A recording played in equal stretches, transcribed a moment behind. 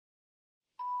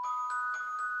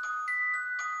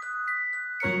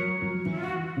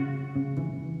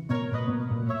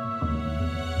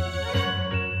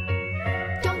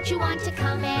want to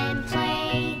come and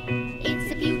play.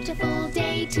 It's a beautiful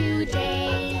day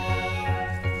today.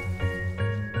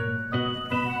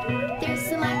 There's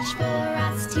so much for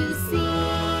us to see.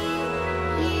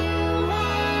 You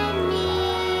and me.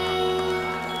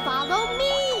 Follow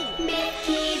me,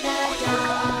 Mickey the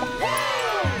dog.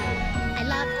 I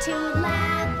love to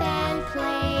laugh and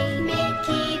play,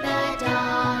 Mickey the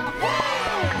dog.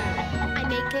 I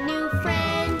make a new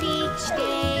friend each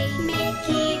day,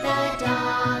 Mickey the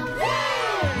dog.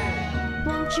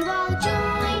 Won't you all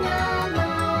join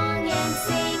along and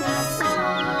sing a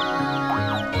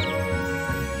song?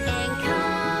 And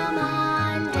come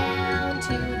on down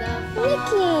to the farm.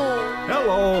 Mickey!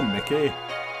 Hello, Mickey.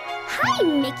 Hi,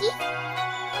 Mickey.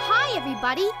 Hi,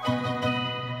 everybody.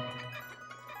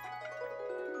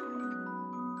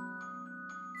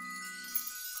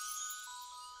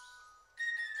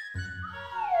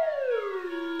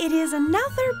 It is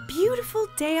another beautiful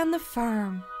day on the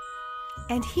farm.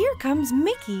 And here comes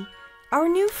Mickey, our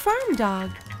new farm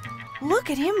dog. Look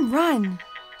at him run.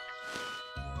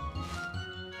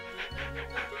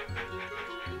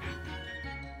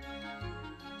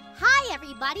 Hi,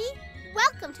 everybody.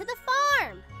 Welcome to the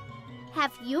farm.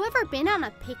 Have you ever been on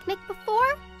a picnic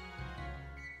before?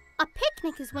 A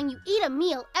picnic is when you eat a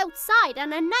meal outside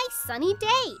on a nice sunny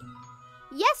day.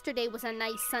 Yesterday was a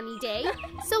nice sunny day,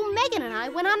 so Megan and I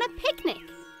went on a picnic.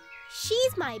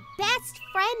 She's my best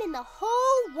friend in the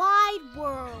whole wide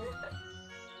world.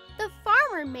 The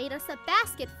farmer made us a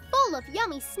basket full of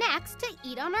yummy snacks to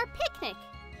eat on our picnic.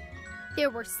 There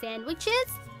were sandwiches,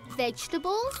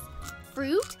 vegetables,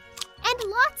 fruit,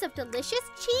 and lots of delicious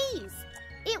cheese.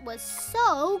 It was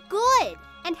so good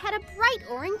and had a bright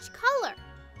orange color.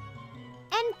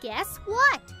 And guess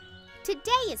what?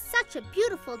 Today is such a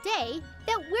beautiful day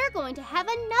that we're going to have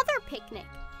another picnic.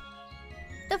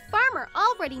 The farmer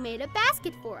already made a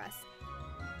basket for us.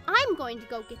 I'm going to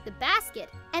go get the basket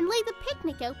and lay the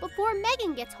picnic out before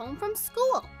Megan gets home from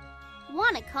school.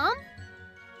 Wanna come?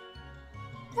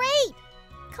 Great!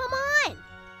 Come on!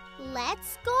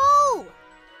 Let's go!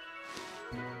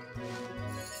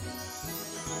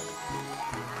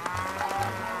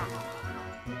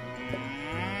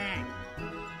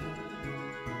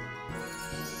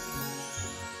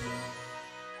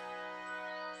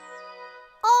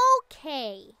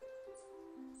 Okay.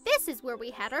 This is where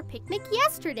we had our picnic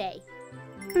yesterday.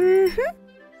 And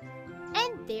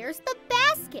there's the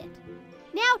basket.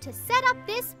 Now to set up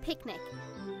this picnic.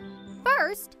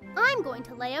 First, I'm going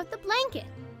to lay out the blanket.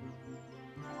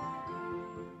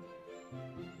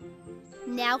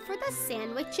 Now for the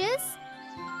sandwiches,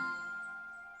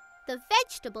 the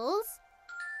vegetables,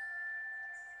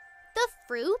 the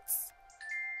fruits,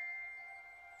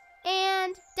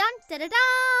 and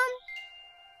dun-da-da-dun!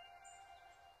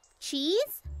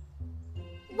 Cheese?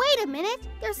 Wait a minute,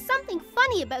 there's something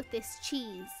funny about this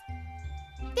cheese.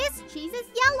 This cheese is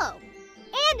yellow,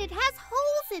 and it has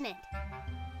holes in it.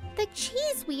 The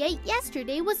cheese we ate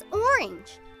yesterday was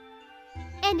orange,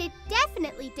 and it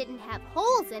definitely didn't have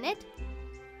holes in it.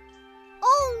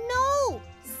 Oh no!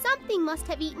 Something must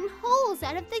have eaten holes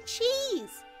out of the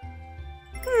cheese.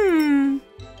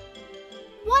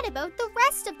 What about the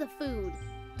rest of the food?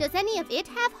 Does any of it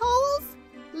have holes?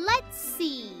 Let's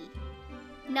see.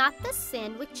 Not the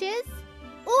sandwiches,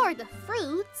 or the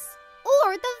fruits,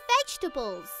 or the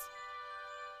vegetables.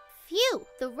 Phew,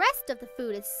 the rest of the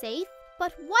food is safe,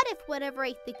 but what if whatever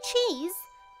ate the cheese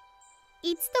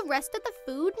eats the rest of the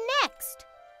food next?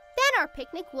 Then our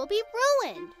picnic will be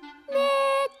ruined.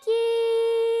 Mickey!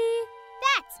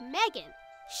 That's Megan.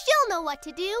 She'll know what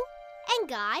to do. And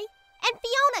Guy and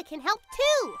Fiona can help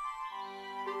too.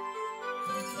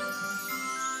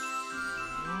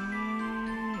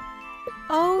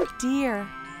 Oh dear,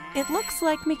 it looks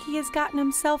like Mickey has gotten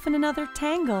himself in another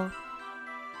tangle.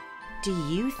 Do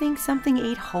you think something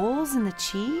ate holes in the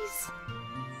cheese?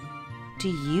 Do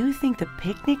you think the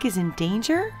picnic is in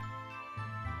danger?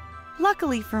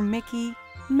 Luckily for Mickey,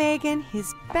 Megan,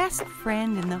 his best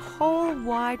friend in the whole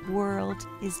wide world,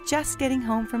 is just getting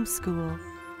home from school.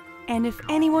 And if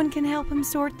anyone can help him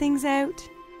sort things out,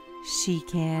 she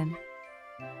can.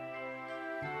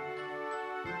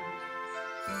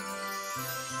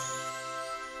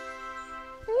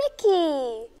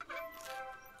 Mickey!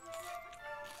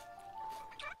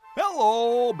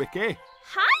 Hello, Mickey.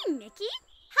 Hi, Mickey.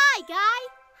 Hi, Guy.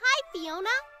 Hi, Fiona.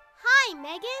 Hi,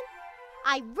 Megan.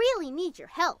 I really need your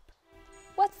help.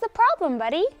 What's the problem,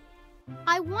 buddy?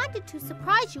 I wanted to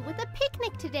surprise you with a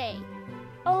picnic today.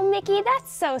 Oh, Mickey,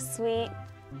 that's so sweet.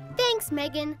 Thanks,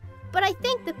 Megan, but I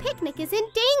think the picnic is in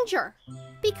danger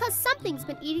because something's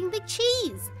been eating the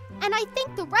cheese, and I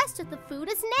think the rest of the food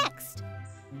is next.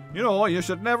 You know, you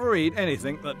should never eat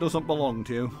anything that doesn't belong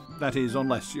to you. That is,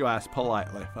 unless you ask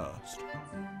politely first.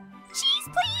 Cheese,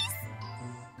 please!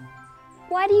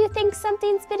 Why do you think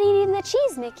something's been eating the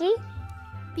cheese, Mickey?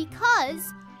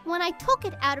 Because when I took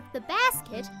it out of the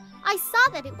basket, I saw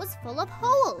that it was full of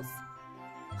holes.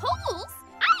 Holes?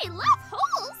 I love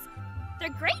holes! They're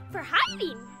great for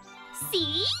hiding.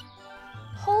 See?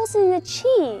 Holes in the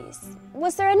cheese.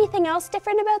 Was there anything else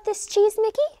different about this cheese,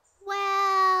 Mickey?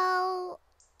 Well,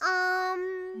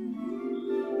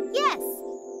 yes.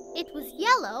 It was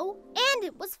yellow and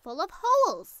it was full of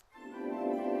holes.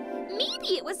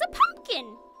 Maybe it was a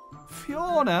pumpkin.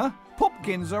 Fiona,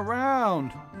 pumpkins are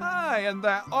round. Aye, and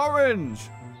they're orange.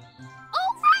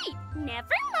 Oh, right.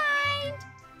 Never mind.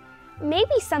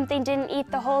 Maybe something didn't eat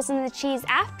the holes in the cheese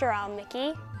after all,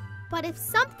 Mickey. But if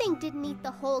something didn't eat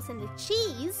the holes in the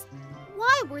cheese,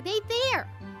 why were they there?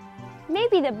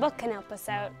 Maybe the book can help us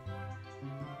out.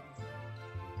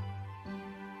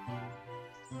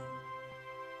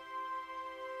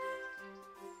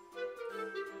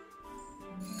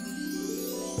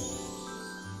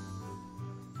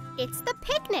 It's the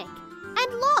picnic.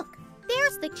 And look,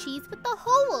 there's the cheese with the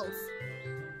holes.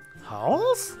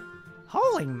 Holes?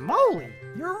 Holy moly,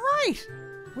 you're right.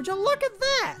 Would you look at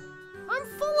that? I'm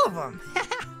full of them.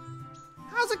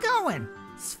 How's it going?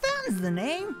 Sven's the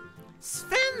name.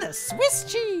 Sven the Swiss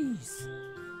Cheese.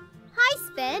 Hi,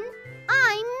 Sven.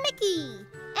 I'm Mickey.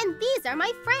 And these are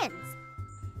my friends.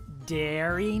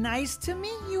 Very nice to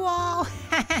meet you all.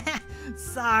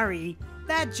 Sorry,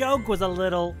 that joke was a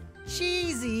little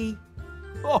cheesy.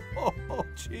 Oh,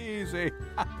 cheesy.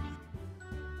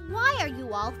 Why are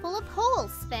you all full of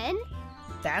holes, Sven?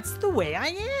 That's the way I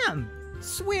am.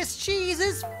 Swiss cheese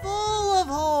is full of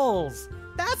holes.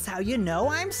 That's how you know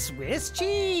I'm Swiss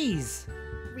cheese.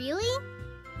 Really?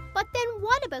 But then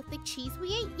what about the cheese we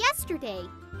ate yesterday?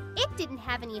 It didn't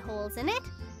have any holes in it.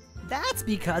 That's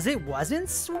because it wasn't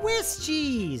Swiss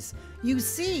cheese. You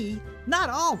see, not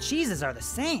all cheeses are the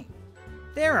same.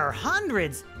 There are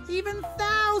hundreds, even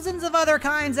thousands of other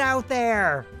kinds out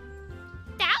there.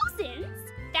 Thousands?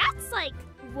 That's like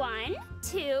 1,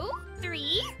 2,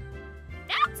 3.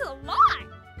 That's a lot.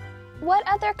 What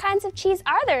other kinds of cheese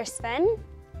are there, Sven?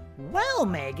 Well,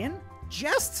 Megan,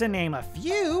 just to name a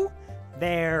few,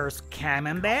 there's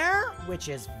Camembert, which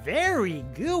is very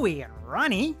gooey and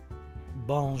runny.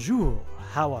 Bonjour,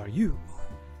 how are you?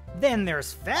 Then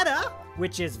there's Feta,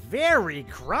 which is very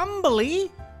crumbly.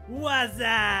 What's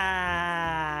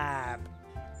up?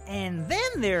 And then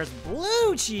there's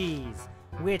blue cheese,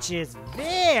 which is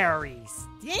very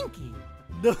stinky.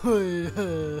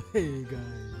 Hey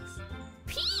guys.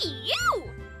 P.U.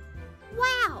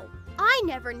 Wow, I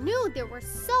never knew there were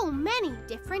so many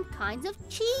different kinds of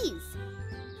cheese.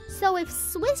 So if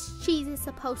Swiss cheese is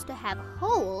supposed to have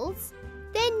holes,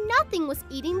 then nothing was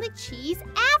eating the cheese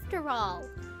after all.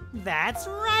 That's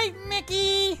right,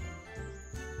 Mickey.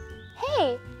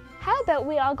 Hey, how about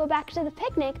we all go back to the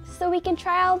picnic so we can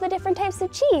try all the different types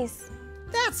of cheese?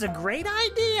 That's a great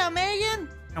idea, Megan.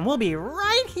 And we'll be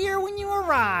right here when you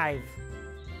arrive.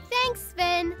 Thanks,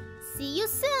 Sven. See you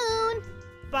soon.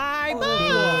 Bye-bye.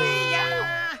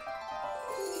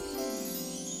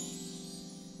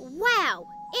 Wow,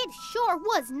 it sure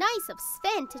was nice of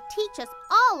Sven to teach us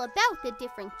all about the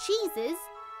different cheeses.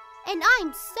 And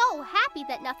I'm so happy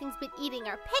that nothing's been eating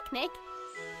our picnic.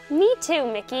 Me too,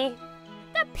 Mickey.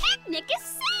 The picnic is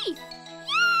safe.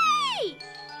 Yay!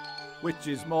 Which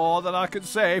is more than I can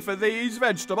say for these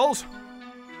vegetables.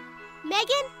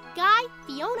 Megan, Guy,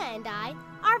 Fiona, and I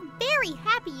are very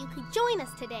happy you could join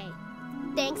us today.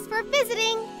 Thanks for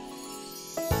visiting.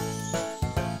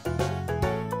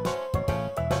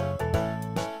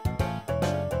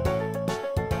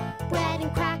 Bread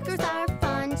and crackers are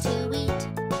fun to eat.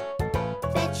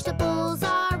 Vegetables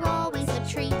are always a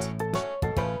treat.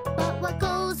 But what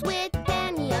goes with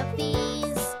any of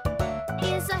these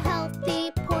is a healthy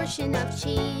portion of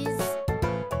cheese.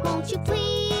 Won't you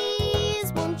please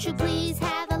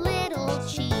have a little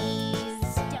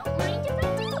cheese? Don't mind if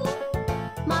I do.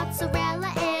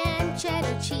 Mozzarella and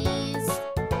cheddar cheese,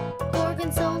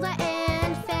 gorgonzola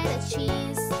and feta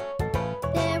cheese.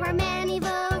 There are many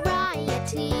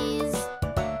varieties,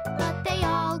 but they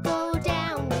all go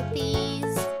down with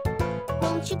these.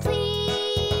 Won't you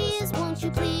please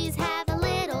have a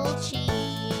little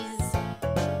cheese?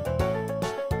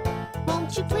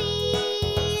 Won't you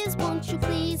please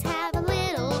have a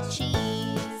little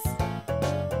cheese?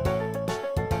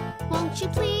 Won't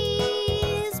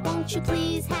you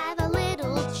please have a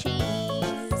little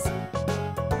cheese?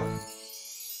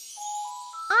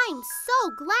 I'm so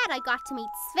glad I got to meet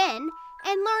Sven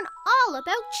and learn all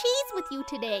about cheese with you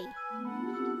today.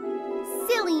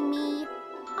 Silly me.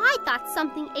 I thought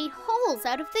something ate holes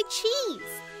out of the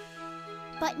cheese.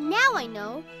 But now I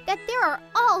know that there are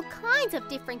all kinds of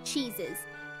different cheeses,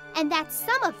 and that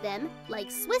some of them,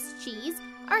 like Swiss cheese,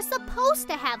 are supposed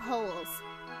to have holes.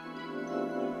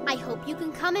 I hope you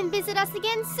can come and visit us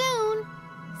again soon.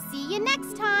 See you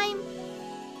next time.